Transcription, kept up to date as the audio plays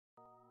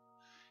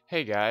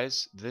Hey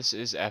guys, this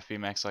is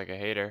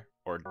FBMxLiKeAhAtEr,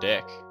 or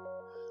Dick,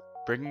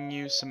 bringing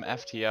you some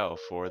FTL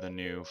for the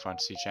new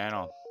Fantasy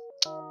channel.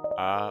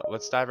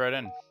 Let's dive right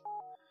in.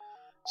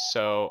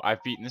 So,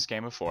 I've beaten this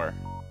game before,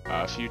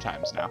 a few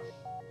times now,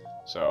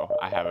 so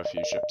I have a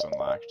few ships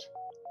unlocked.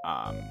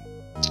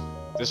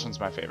 This one's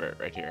my favorite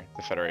right here,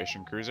 the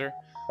Federation Cruiser,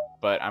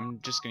 but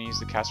I'm just going to use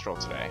the Kestrel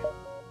today.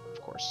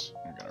 Of course,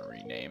 I'm going to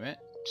rename it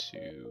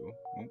to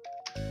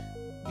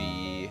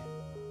the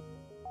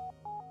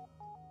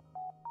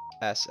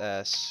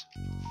SS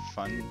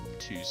Fun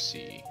to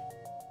See.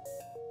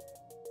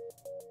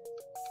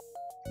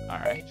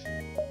 Alright.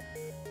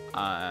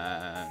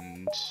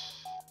 And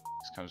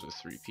this comes with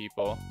 3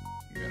 people.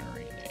 I'm gonna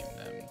rename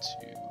them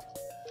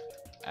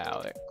to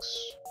Alex.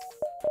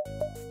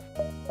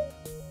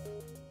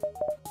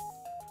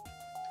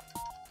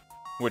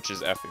 Which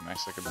is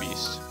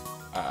FBMxLiKeABeast.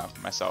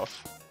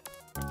 Myself.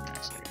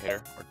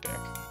 FBMxLiKeAhAtEr or Dick.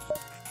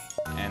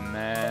 And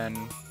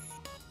then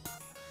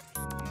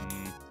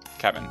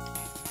Kevin.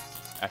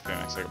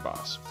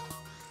 FBMxLiKeABoss.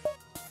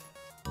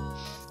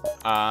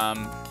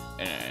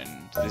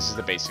 And this is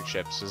the basic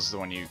ship, so this is the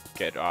one you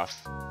get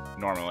off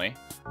normally.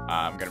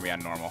 I'm gonna be on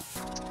normal.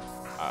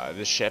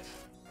 This ship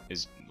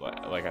is,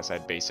 like I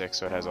said, basic,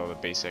 so it has all the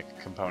basic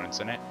components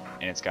in it,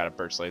 and it's got a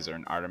burst laser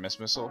and Artemis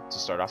missile to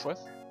start off with.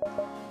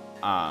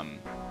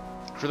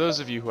 For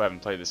those of you who haven't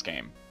played this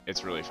game,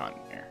 it's really fun.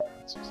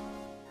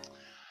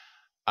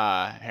 Here,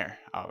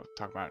 I'll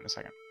talk about it in a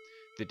second.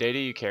 The data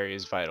you carry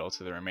is vital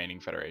to the remaining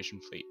Federation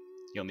fleet.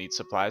 You'll need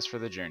supplies for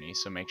the journey,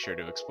 so make sure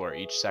to explore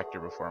each sector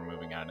before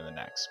moving on to the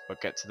next,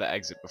 but get to the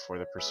exit before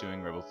the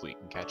pursuing rebel fleet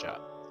can catch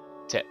up.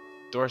 Tip: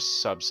 door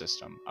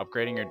subsystem.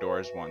 Upgrading your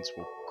doors once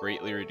will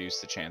greatly reduce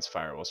the chance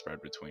fire will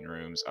spread between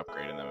rooms.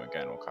 Upgrading them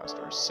again will cause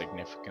doors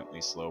significantly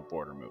slow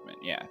border movement.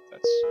 Yeah,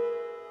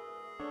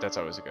 that's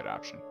always a good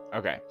option.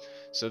 Okay,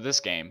 so this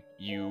game,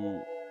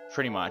 you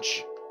pretty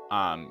much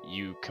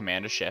you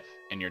command a ship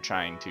and you're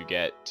trying to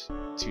get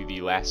to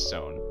the last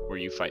zone where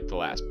you fight the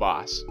last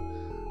boss.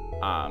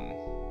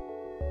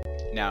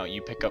 Now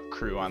you pick up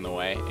crew on the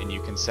way, and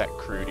you can set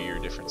crew to your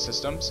different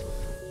systems.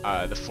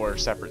 The 3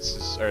 separate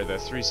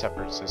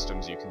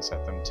systems you can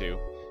set them to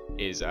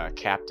is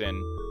captain,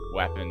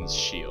 weapons,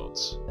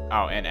 shields.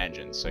 Oh, and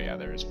engines. So yeah,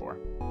 there is 4.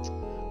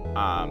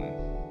 All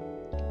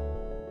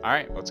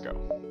right, let's go.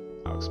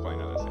 I'll explain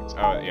other things.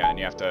 Oh yeah, and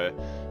you have to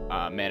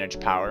manage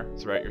power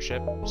throughout your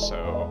ship.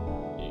 So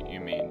you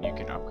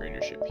can upgrade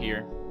your ship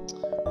here.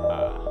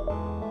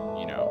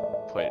 You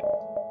know, put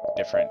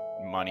different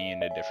money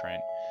into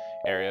different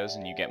areas,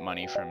 and you get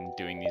money from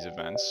doing these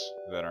events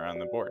that are on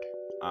the board.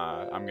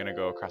 I'm gonna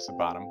go across the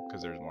bottom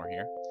because there's more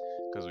here,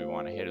 because we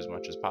want to hit as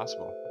much as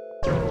possible.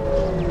 So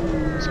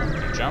I'm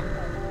gonna jump.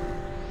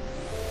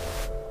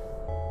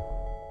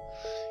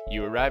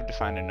 You arrive to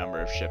find a number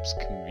of ships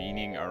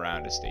convening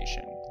around a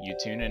station. You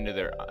tune into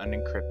their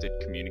unencrypted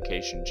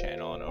communication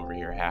channel and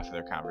overhear half of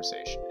their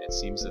conversation. It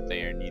seems that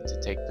they need to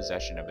take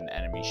possession of an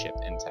enemy ship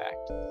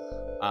intact.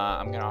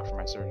 I'm gonna offer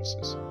my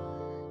services.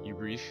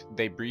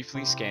 They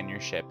briefly scan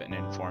your ship and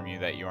inform you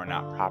that you are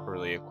not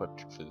properly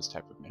equipped for this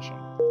type of mission.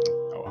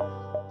 Oh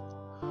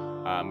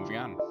well. Moving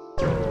on.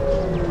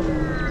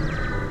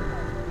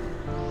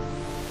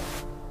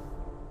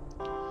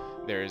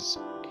 There's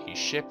a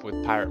ship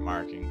with pirate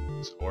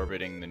markings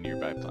orbiting the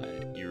nearby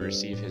planet. You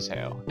receive his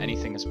hail.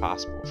 Anything is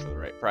possible for the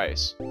right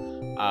price.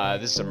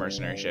 This is a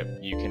mercenary ship.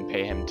 You can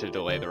pay him to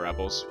delay the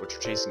rebels, which are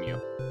chasing you.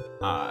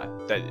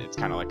 It's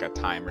kind of like a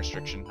time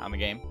restriction on the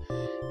game.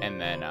 And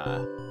then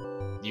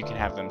you can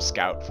have them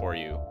scout for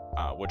you,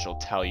 which will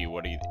tell you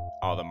what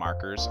all the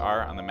markers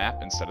are on the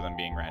map instead of them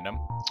being random.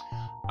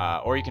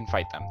 Or you can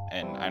fight them,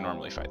 and I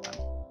normally fight them.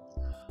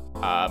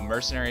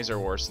 Mercenaries are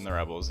worse than the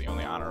rebels. The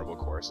only honorable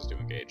course is to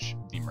engage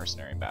the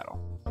mercenary in battle,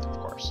 of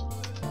course.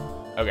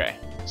 Okay,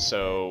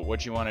 so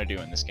what you want to do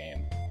in this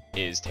game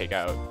is take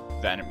out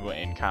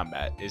in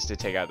combat is to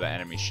take out the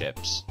enemy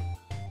ships.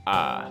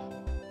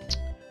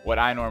 What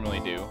I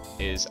normally do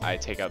is I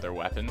take out their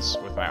weapons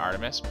with my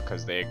Artemis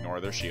because they ignore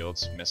their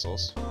shields,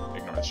 missiles,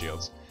 ignore the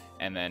shields,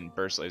 and then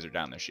burst laser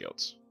down their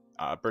shields.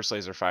 Burst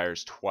laser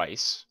fires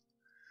twice,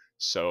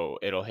 so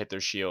it'll hit their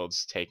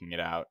shields, taking it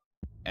out,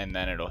 and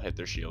then it'll hit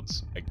their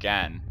shields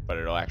again, but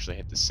it'll actually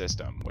hit the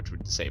system, which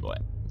would disable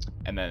it.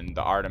 And then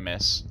the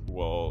Artemis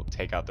will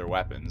take out their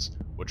weapons,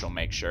 which will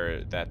make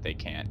sure that they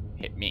can't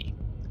hit me.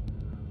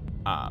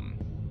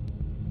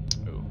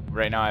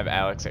 Right now I have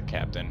Alex at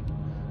captain.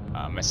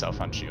 Myself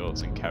on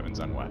shields and Kevin's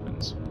on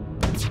weapons.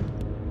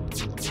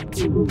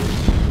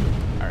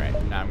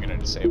 Alright, now I'm going to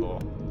disable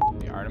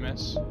the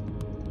Artemis.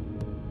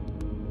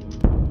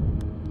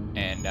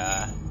 And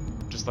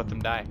just let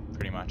them die,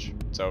 pretty much.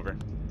 It's over.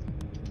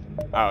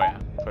 Oh yeah,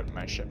 put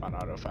my ship on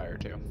auto fire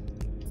too.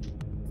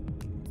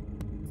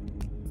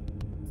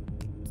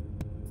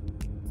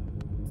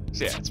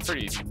 So yeah, it's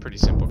pretty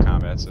simple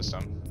combat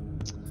system.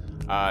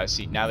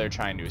 See, now they're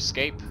trying to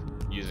escape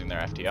using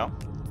their FTL.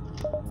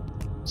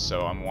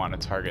 So I want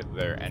to target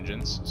their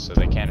engines so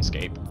they can't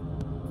escape.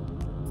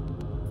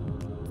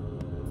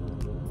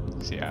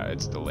 So yeah,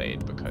 it's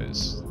delayed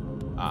because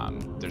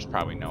There's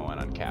probably no one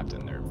on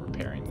Captain. They're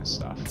repairing this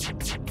stuff.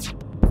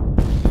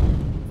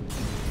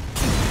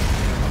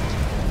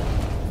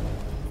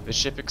 The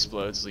ship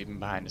explodes, leaving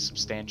behind a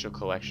substantial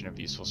collection of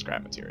useful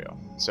scrap material.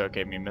 So it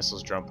gave me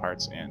missiles, drone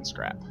parts, and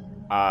scrap.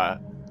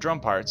 Drone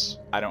parts,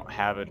 I don't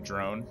have a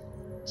drone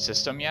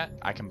system yet.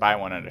 I can buy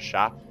one at a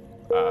shop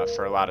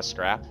for a lot of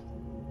scrap.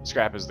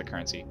 Scrap is the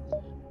currency.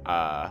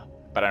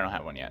 But I don't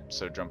have one yet,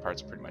 so drone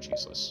parts are pretty much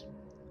useless.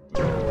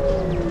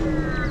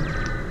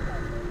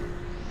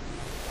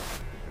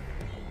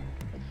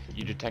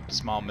 You detect a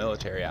small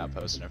military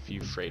outpost and a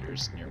few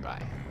freighters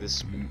nearby.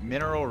 This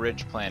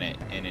mineral-rich planet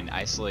in an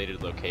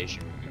isolated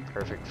location would be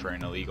perfect for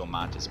an illegal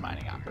Mantis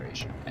mining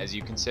operation. As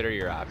you consider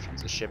your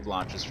options, a ship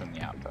launches from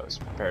the outpost.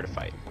 Prepare to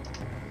fight.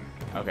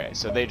 Okay,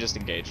 so they just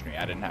engaged me.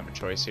 I didn't have a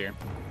choice here.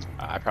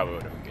 I probably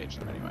would have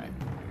engaged them anyway.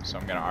 So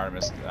I'm gonna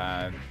Artemis,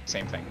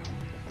 same thing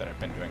that I've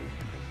been doing.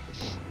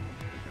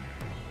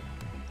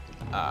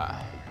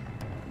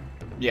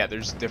 Yeah,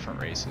 there's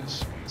different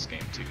races in this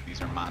game too.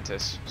 These are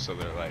Mantis, so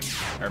they're like,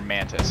 or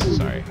Mantis,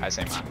 sorry, I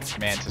say Mantis.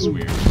 Mantis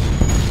weird.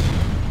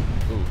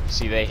 Ooh,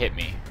 see, they hit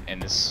me,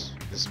 and this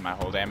is my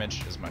whole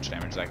damage, as much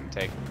damage as I can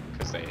take,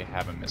 because they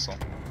have a missile.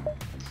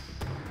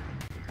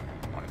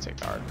 I want to take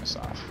the Artemis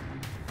off.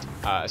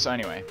 So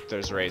anyway,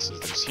 there's races.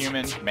 There's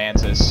human,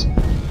 Mantis,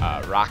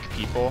 rock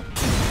people.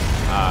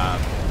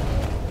 I'm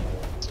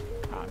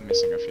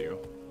missing a few.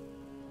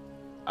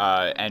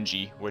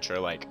 NG, which are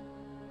like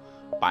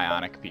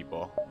bionic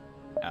people.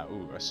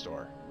 Ooh, a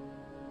store.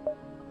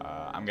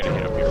 I'm gonna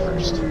hit up here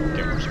first,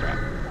 get more scrap.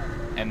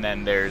 And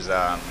then there's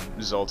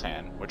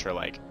Zoltan, which are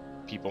like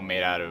people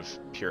made out of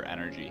pure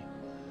energy.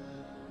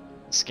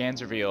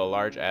 Scans reveal a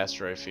large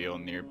asteroid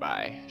field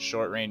nearby.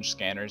 Short-range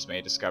scanners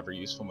may discover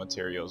useful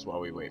materials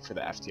while we wait for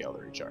the FTL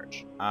to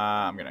recharge.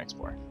 I'm gonna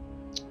explore.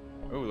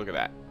 Ooh, look at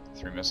that.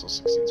 3 missiles,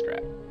 16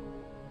 scrap.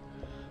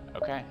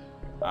 Okay.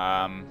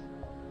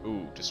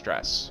 Ooh,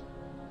 distress.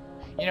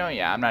 You know,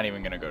 yeah, I'm not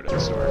even gonna go to the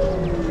store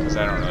because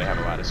I don't really have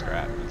a lot of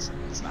scrap. It's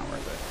not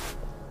worth it.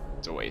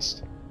 It's a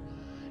waste.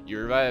 You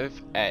arrive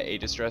at a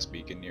distress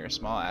beacon near a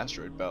small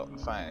asteroid belt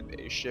and find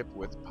a ship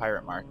with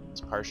pirate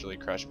markings partially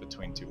crushed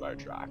between 2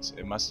 large rocks.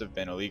 It must have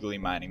been illegally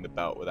mining the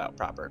belt without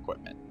proper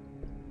equipment.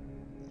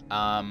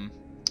 I'm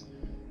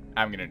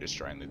gonna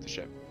destroy and loot the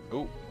ship.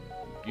 Ooh.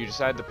 You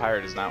decide the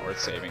pirate is not worth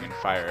saving and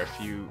fire a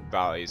few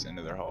volleys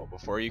into their hull.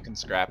 Before you can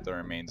scrap the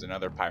remains,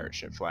 another pirate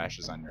ship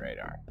flashes on your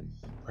radar.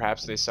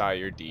 Perhaps they saw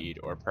your deed,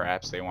 or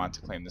perhaps they want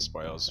to claim the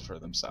spoils for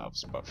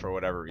themselves, but for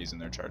whatever reason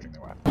they're charging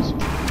their weapons.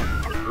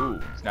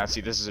 Ooh, now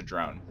see, this is a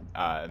drone.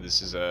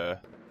 This is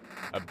a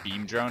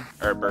beam drone,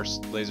 or a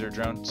burst laser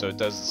drone, so it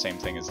does the same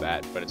thing as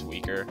that, but it's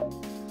weaker.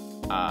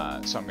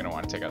 So I'm going to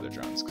want to take out the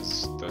drones,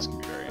 because those can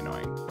be very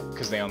annoying,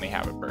 because they only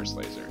have a burst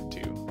laser,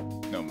 too.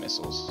 No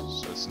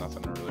missiles, so it's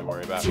nothing to really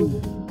worry about.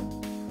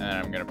 And then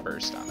I'm going to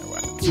burst on their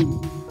weapons.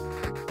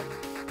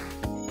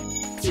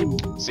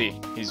 See,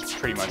 he's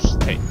pretty much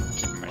keeping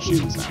my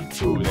shields down.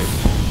 Ooh,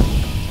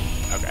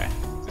 okay,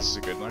 this is a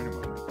good learning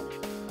moment.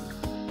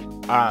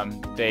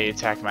 They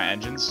attacked my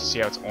engines. See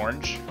how it's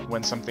orange?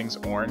 When something's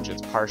orange,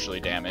 it's partially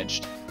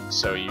damaged,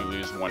 so you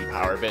lose 1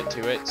 power bit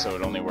to it, so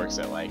it only works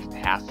at like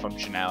half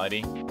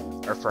functionality,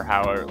 or for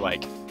how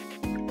like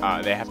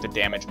they have to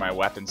damage my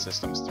weapon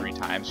systems 3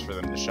 times for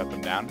them to shut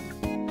them down.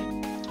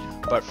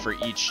 But for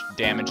each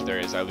damage there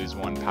is, I lose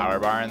 1 power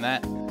bar in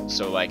that.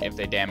 So like if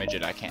they damage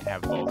it, I can't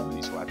have both of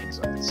these weapons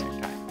up at the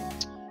same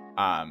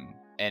time.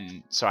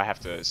 And so I have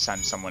to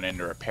send someone in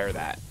to repair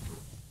that.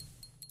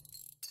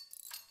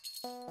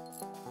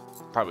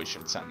 Probably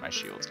should send my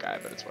shields guy,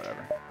 but it's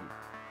whatever.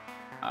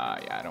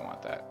 Yeah, I don't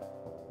want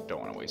that. Don't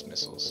want to waste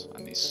missiles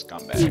on these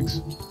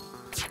scumbags.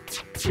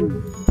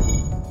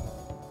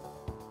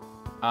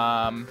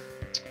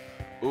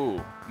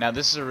 Ooh, now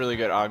this is a really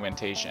good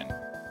augmentation.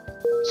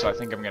 So I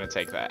think I'm gonna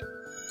take that.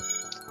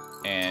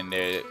 And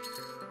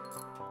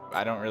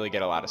I don't really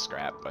get a lot of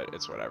scrap, but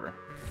it's whatever.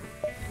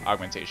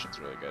 Augmentation's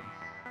really good.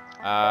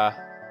 I'm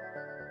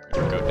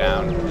gonna go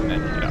down and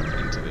then head up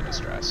into the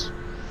distress.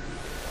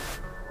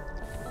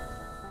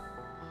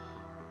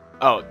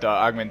 Oh, the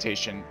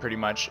augmentation, pretty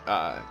much,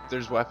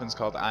 there's weapons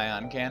called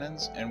ion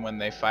cannons, and when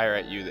they fire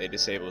at you, they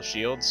disable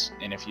shields,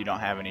 and if you don't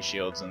have any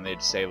shields, then they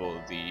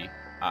disable the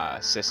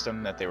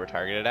system that they were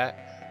targeted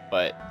at,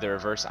 but the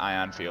reverse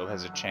ion field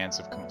has a chance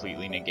of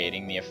completely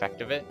negating the effect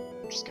of it,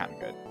 which is kind of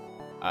good,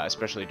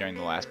 especially during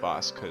the last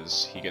boss,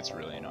 because he gets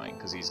really annoying,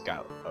 because he's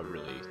got a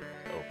really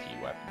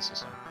OP weapon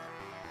system.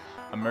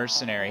 A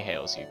mercenary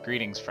hails you.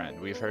 Greetings, friend.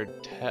 We've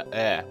heard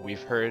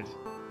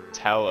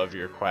tell of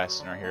your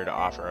quest and are here to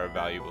offer our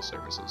valuable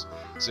services.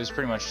 So it's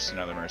pretty much just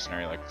another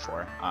mercenary like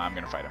before. I'm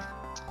gonna fight him.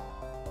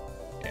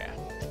 Yeah.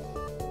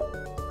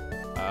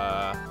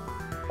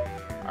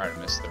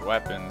 Artemis their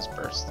weapons,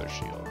 burst their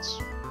shields.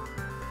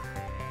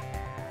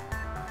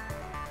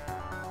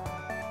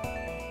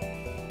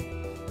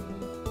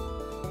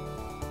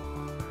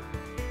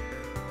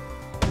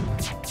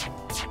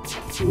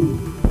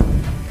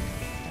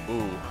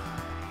 Ooh.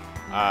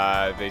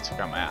 They took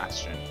out my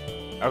oxygen.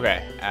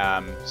 Okay,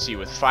 see,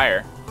 with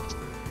fire,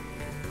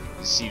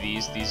 see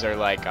these are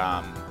like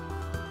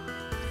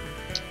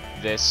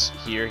this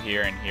here,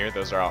 here, and here.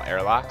 Those are all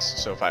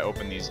airlocks. So if I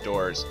open these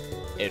doors,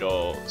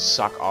 it'll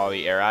suck all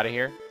the air out of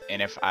here.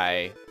 And if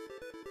I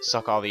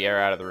suck all the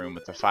air out of the room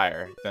with the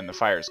fire, then the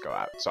fires go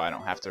out. So I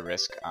don't have to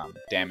risk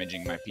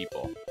damaging my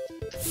people.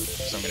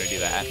 So I'm gonna do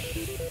that.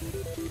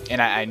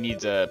 And I need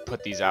to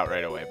put these out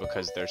right away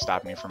because they're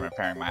stopping me from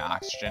repairing my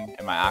oxygen,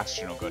 and my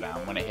oxygen will go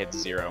down. When it hits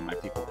 0, my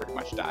people pretty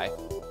much die.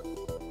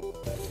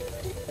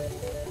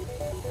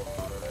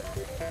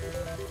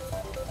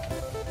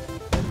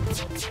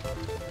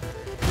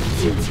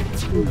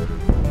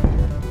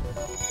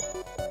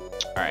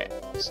 Alright,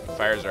 so the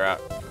fires are out.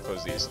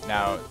 Close these.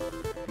 Now,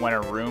 when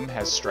a room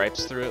has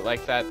stripes through it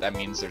like that, that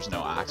means there's no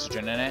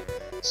oxygen in it.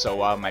 So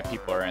while my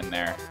people are in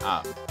there,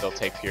 they'll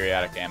take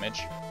periodic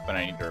damage, but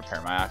I need to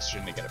repair my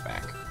oxygen to get it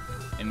back.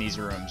 And these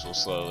rooms will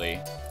slowly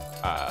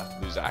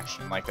lose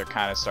oxygen. Like they're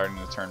kind of starting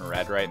to turn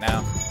red right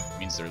now. It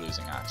means they're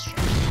losing oxygen.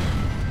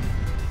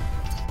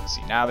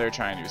 See, now they're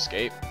trying to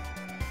escape.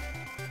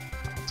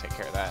 I'll take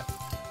care of that.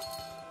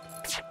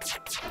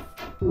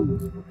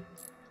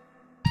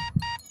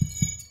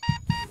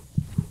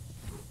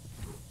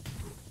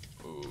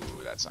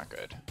 Ooh, that's not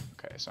good.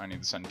 Okay, so I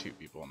need to send 2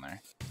 people in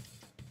there.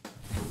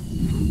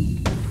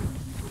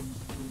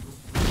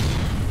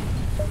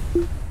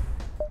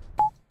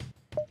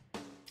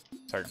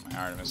 Target my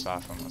Artemis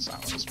off him with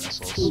silence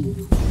missiles.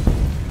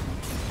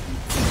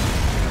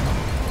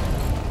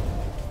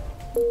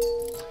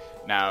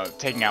 Now,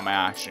 taking out my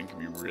oxygen can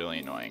be really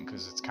annoying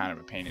because it's kind of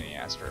a pain in the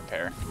ass to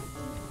repair.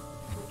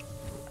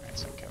 Alright,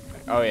 send Kevin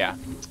back. Oh yeah.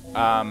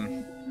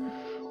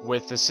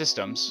 With the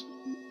systems,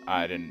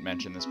 I didn't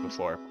mention this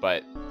before,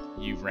 but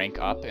you rank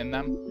up in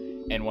them,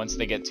 and once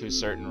they get to a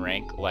certain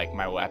rank, like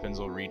my weapons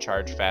will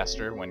recharge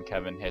faster when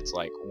Kevin hits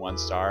like 1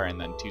 star and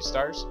then 2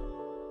 stars.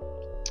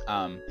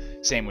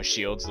 Same with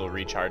shields, they'll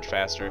recharge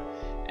faster.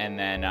 And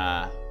then,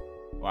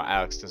 well,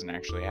 Alex doesn't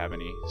actually have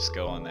any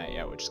skill in that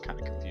yet, which is kind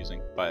of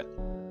confusing, but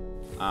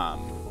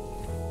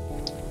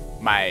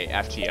my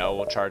FTL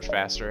will charge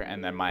faster,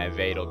 and then my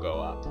evade will go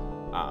up.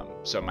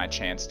 So my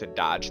chance to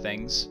dodge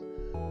things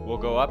will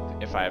go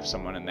up if I have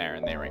someone in there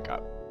and they rank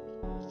up.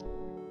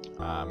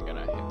 I'm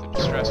gonna hit the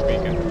distress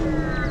beacon.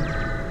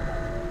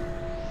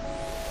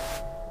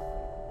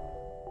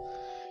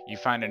 You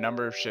find a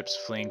number of ships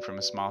fleeing from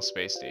a small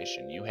space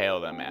station. You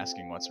hail them,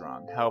 asking what's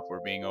wrong. Help, we're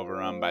being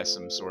overrun by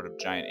some sort of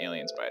giant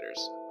alien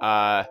spiders.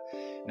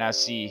 Now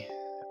see,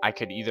 I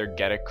could either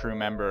get a crew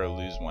member or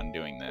lose one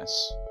doing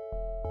this.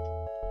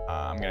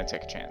 I'm gonna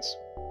take a chance.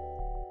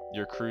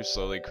 Your crew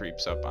slowly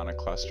creeps up on a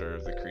cluster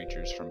of the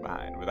creatures from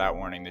behind. Without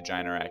warning, the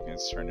giant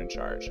arachnids turn in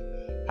charge.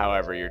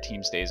 However, your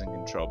team stays in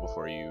control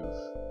before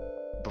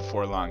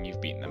long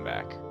you've beaten them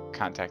back.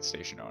 Contact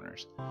station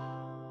owners.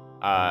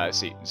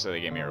 See, so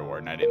they gave me a reward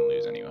and I didn't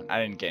lose anyone.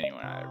 I didn't get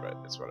anyone either, but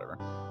it's whatever.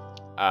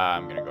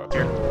 I'm gonna go up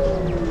here.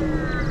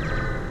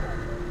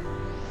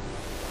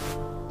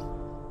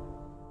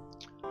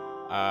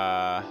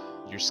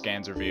 Your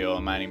scans reveal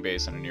a mining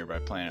base on a nearby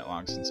planet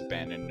long since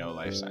abandoned, no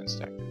life signs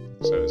detected.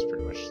 So it's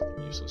pretty much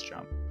a useless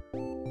jump.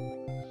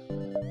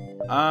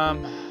 Yeah,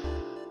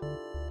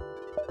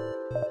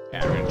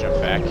 I'm gonna jump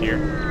back here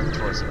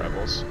towards the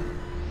rebels.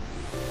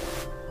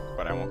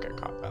 But I won't get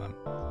caught by them.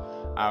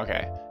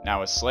 Okay,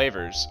 now with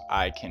slavers,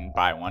 I can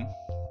buy one.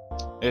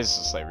 This is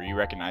a slaver. You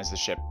recognize the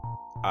ship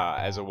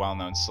as a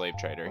well-known slave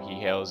trader. He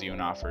hails you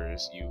and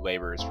offers you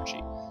laborers for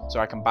cheap. So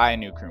I can buy a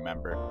new crew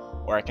member,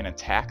 or I can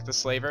attack the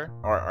slaver,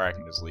 or I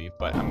can just leave,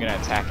 but I'm gonna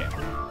attack him,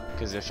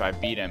 because if I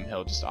beat him,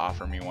 he'll just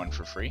offer me one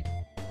for free.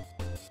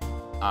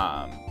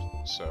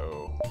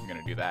 So I'm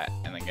gonna do that,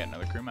 and then get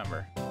another crew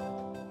member.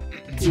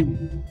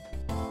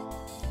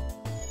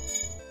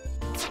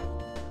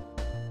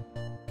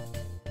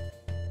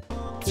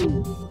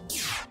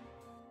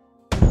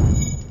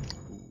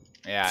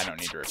 Yeah, I don't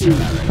need to repair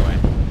that right away.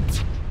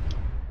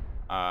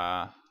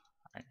 I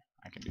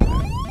can do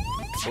that.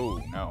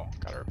 Oh, no.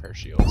 Gotta repair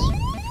shields.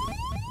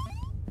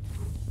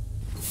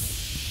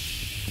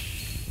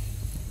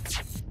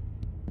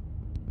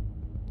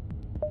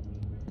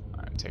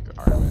 Alright, take the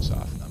Artemis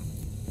off them.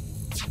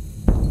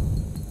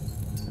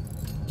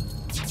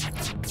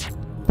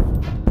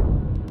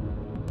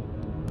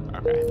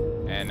 Okay,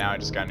 and now I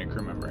just got a new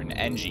crew member, an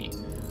NG.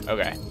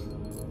 Okay.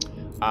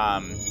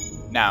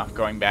 Now,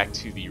 going back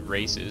to the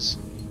races,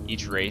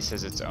 each race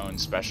has its own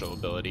special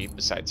ability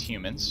besides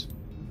humans.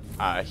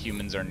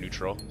 Humans are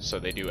neutral, so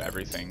they do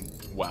everything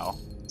well.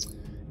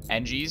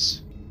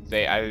 NGs,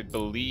 I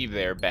believe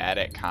they're bad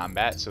at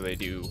combat, so they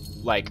do,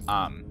 like,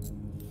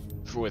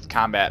 with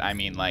combat, I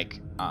mean, like,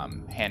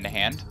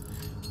 hand-to-hand.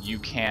 You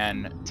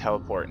can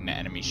teleport into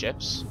enemy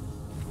ships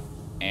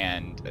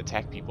and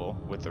attack people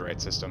with the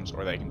right systems,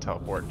 or they can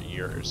teleport to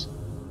yours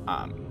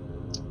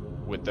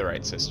with the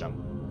right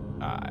system.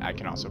 I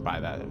can also buy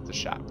that at the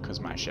shop because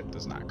my ship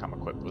does not come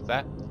equipped with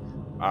that,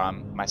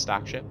 my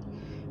stock ship.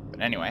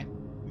 But anyway,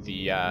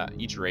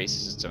 each race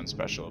has its own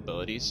special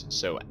abilities.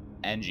 So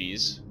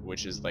NGs,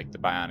 which is like the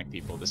bionic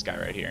people, this guy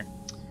right here,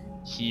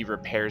 he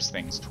repairs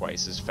things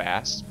twice as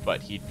fast,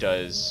 but he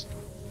does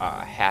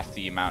half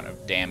the amount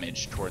of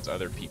damage towards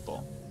other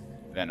people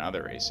than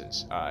other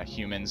races.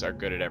 Humans are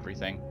good at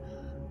everything.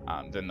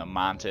 Then the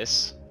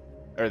mantis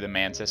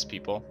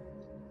people,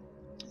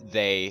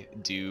 they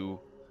do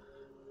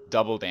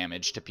double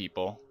damage to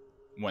people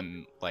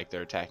when like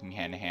they're attacking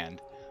hand to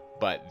hand,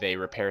 but they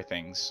repair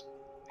things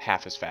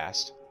half as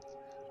fast.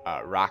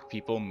 Rock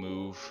people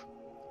move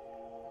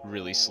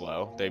really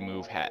slow. They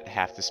move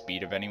half the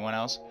speed of anyone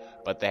else,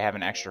 but they have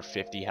an extra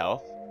 50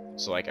 health.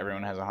 So like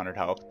everyone has 100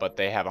 health, but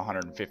they have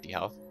 150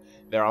 health.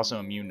 They're also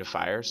immune to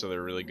fire, so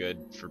they're really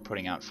good for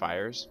putting out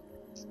fires.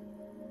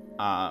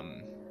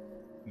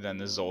 Then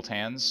the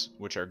Zoltans,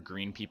 which are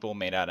green people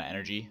made out of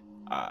energy.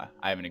 I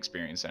haven't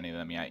experienced any of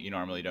them yet. You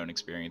normally don't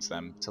experience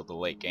them till the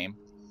late game.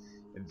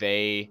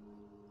 They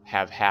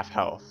have half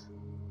health,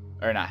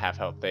 or not half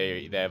health.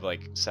 They have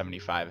like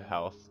 75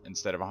 health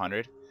instead of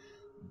 100.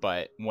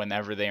 But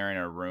whenever they are in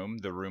a room,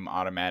 the room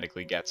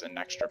automatically gets an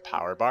extra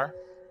power bar.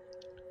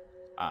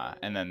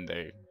 And then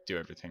they do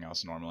everything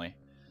else normally.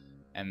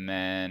 And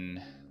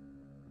then,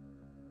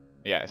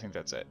 yeah, I think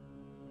that's it.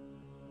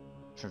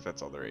 I think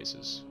that's all the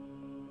races.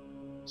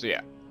 So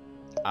yeah,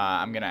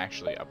 I'm gonna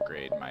actually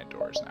upgrade my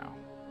doors now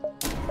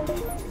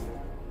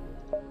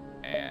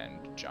and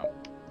jump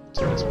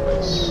to this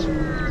place.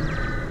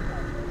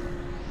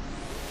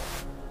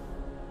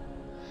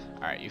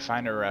 Alright, you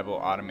find a rebel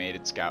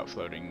automated scout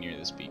floating near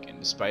this beacon.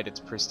 Despite its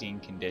pristine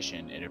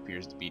condition, it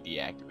appears to be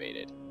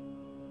deactivated.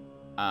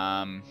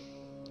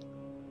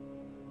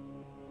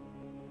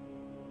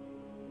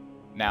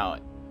 Now,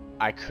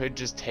 I could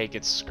just take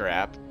its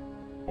scrap,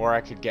 or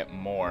I could get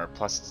more,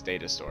 plus its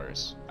data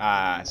stores.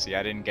 See,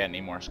 I didn't get any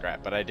more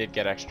scrap, but I did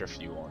get extra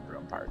fuel and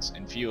drone parts.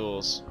 And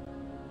fuel's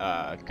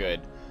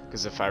good,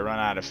 because if I run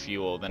out of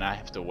fuel, then I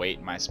have to wait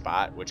in my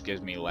spot, which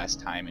gives me less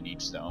time in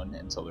each zone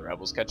until the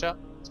rebels catch up.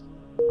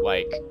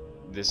 Like,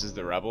 this is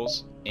the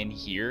rebels. In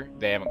here,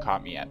 they haven't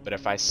caught me yet, but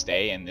if I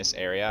stay in this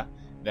area,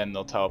 then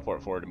they'll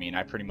teleport forward to me, and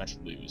I pretty much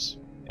lose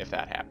if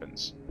that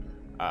happens.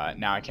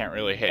 Now I can't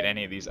really hit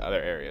any of these other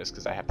areas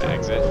because I have to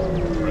exit,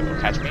 or they'll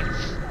catch me.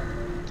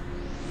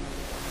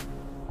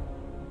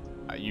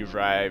 You've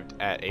arrived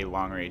at a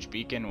long-range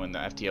beacon. When the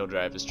FTL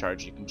drive is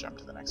charged, you can jump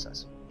to the next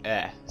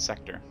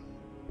sector.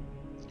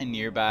 A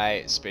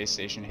nearby space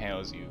station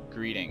hails you.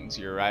 Greetings,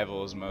 your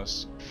arrival is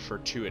most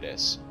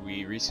fortuitous.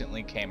 We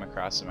recently came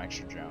across some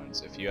extra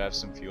drones. If you have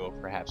some fuel,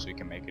 perhaps we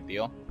can make a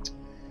deal.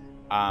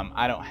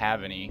 I don't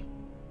have any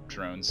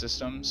drone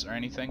systems or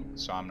anything,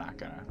 so I'm not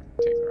gonna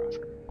take their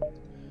offer.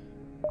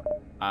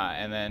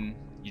 And then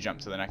you jump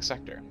to the next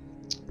sector.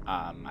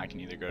 I can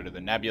either go to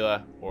the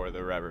Nebula or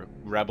the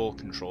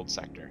rebel-controlled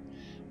sector.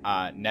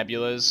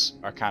 Nebulas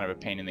are kind of a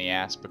pain in the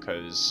ass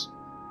because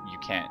you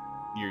can't.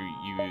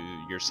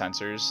 Your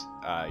sensors,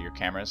 your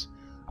cameras,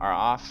 are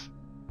off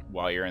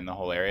while you're in the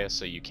whole area,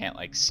 so you can't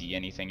like see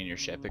anything in your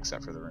ship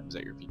except for the rooms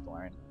that your people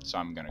are in. So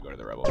I'm gonna go to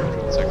the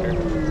rebel-controlled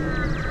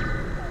sector.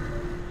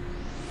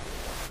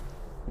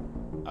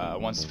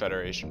 Once the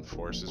Federation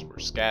forces were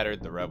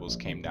scattered, the rebels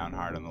came down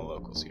hard on the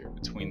locals here.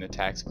 Between the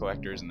tax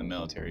collectors and the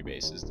military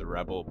bases, the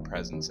rebel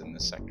presence in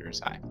this sector is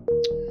high.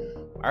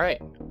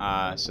 Alright,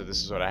 so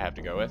this is what I have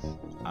to go with.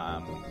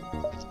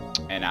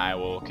 And I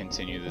will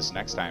continue this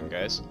next time,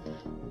 guys.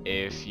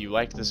 If you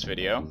liked this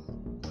video,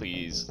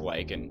 please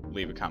like and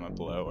leave a comment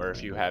below. Or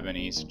if you have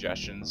any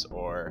suggestions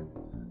or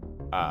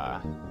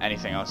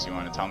anything else you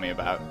want to tell me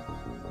about,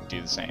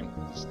 do the same.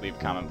 Just leave a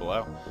comment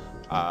below.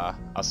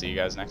 I'll see you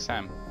guys next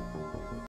time.